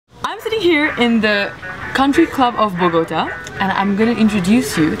sitting here in the Country Club of Bogota, and I'm going to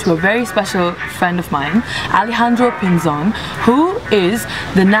introduce you to a very special friend of mine, Alejandro Pinzon, who is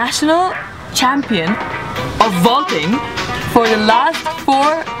the national champion of vaulting for the last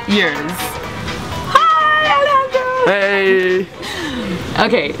 4 years. Hi, Alejandro! Hey!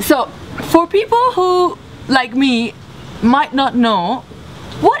 Okay, so for people who, like me, might not know,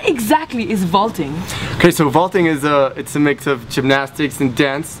 what exactly is vaulting? Okay, so vaulting is it's a mix of gymnastics and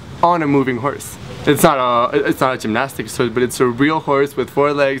dance on a moving horse. It's not a gymnastics horse, but it's a real horse with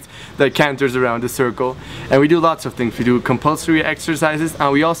 4 legs that canters around a circle. And we do lots of things. We do compulsory exercises,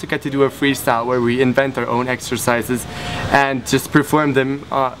 and we also get to do a freestyle where we invent our own exercises and just perform them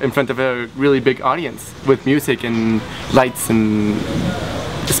in front of a really big audience with music and lights and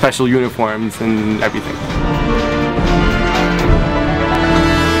special uniforms and everything.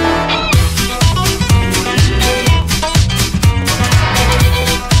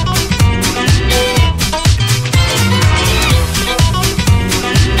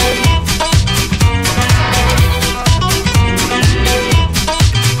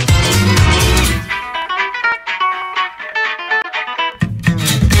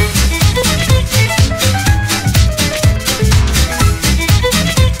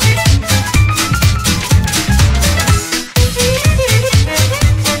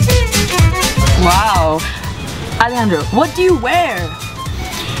 Wow! Alejandro, what do you wear?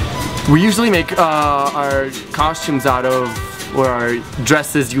 We usually make our costumes out of, or our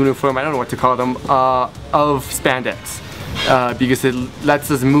dresses, uniform, I don't know what to call them, of spandex. Because it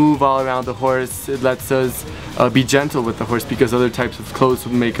lets us move all around the horse, it lets us be gentle with the horse, because other types of clothes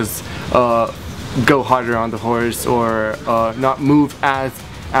would make us go harder on the horse or not move as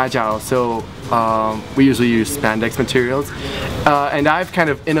agile. So we usually use spandex materials. And I've kind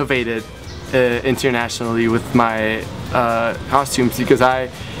of innovated internationally with my costumes, because I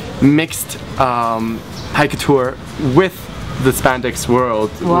mixed high couture with the spandex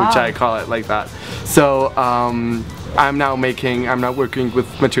world. Wow. Which I call it like that. So I'm now working with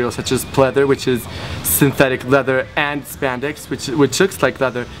materials such as pleather, which is synthetic leather, and spandex, which looks like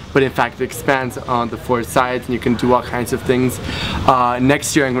leather, but in fact it expands on the 4 sides, and you can do all kinds of things.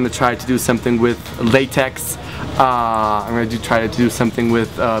 Next year I'm going to try to do something with latex. I'm going to try to do something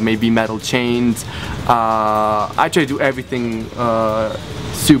with maybe metal chains. I try to do everything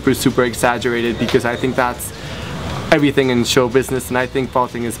super exaggerated, because I think that's everything in show business, and I think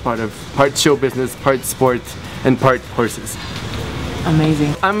vaulting is part show business, part sport, and part horses.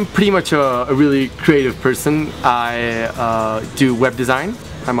 Amazing. I'm pretty much a really creative person. I do web design.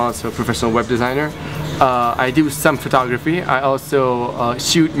 I'm also a professional web designer. I do some photography. I also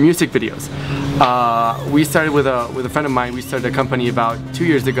shoot music videos. We started with a friend of mine. We started a company about 4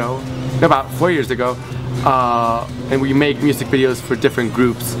 years ago, and we make music videos for different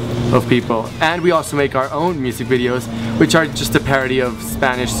groups of people. And we also make our own music videos, which are just a parody of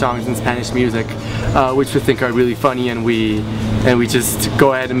Spanish songs and Spanish music, which we think are really funny, and we just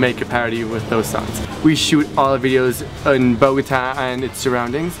go ahead and make a parody with those songs. We shoot all the videos in Bogota and its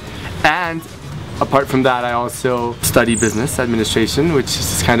surroundings, and apart from that, I also study business administration, which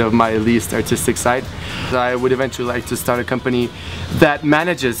is kind of my least artistic side. I would eventually like to start a company that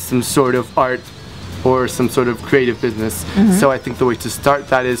manages some sort of art or some sort of creative business. Mm-hmm. So I think the way to start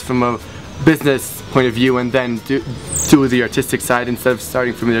that is from a business point of view, and then do the artistic side, instead of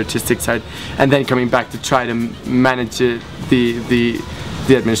starting from the artistic side and then coming back to try to manage the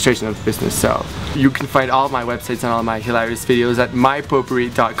administration of the business. So you can find all of my websites and all my hilarious videos at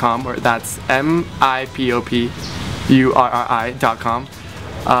mypopuri.com, or that's MIPOPURRI.com.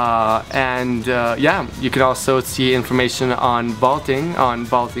 Yeah, you can also see information on vaulting on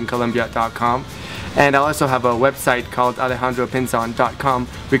vaultingcolombia.com. And I also have a website called alejandropinzon.com,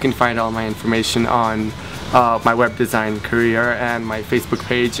 where you can find all my information on my web design career, and my Facebook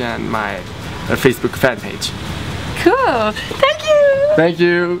page, and my Facebook fan page. Cool! Thank you! Thank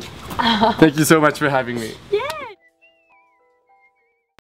you! Thank you so much for having me. Yeah.